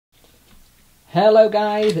Hello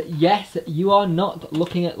guys, yes, you are not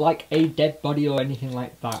looking at like a dead body or anything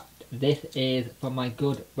like that. This is from my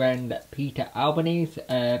good friend Peter Albanese,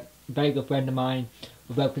 a very good friend of mine.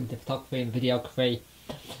 We're both into photography and videography.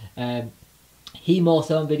 He more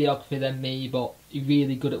so on videography than me, but he's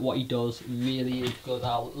really good at what he does, really is good.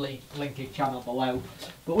 I'll link his channel below.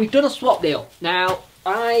 But we've done a swap deal. Now,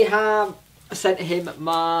 I have sent him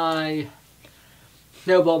my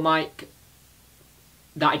snowball mic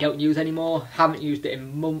that I don't use anymore, haven't used it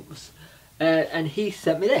in months, and he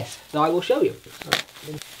sent me this, so I will show you.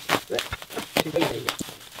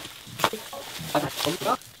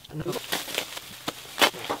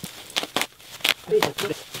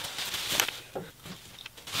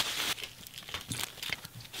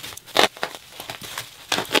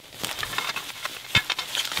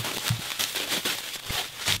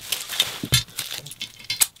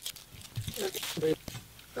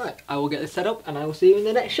 Right, I will get this set up and I will see you in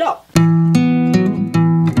the next shot.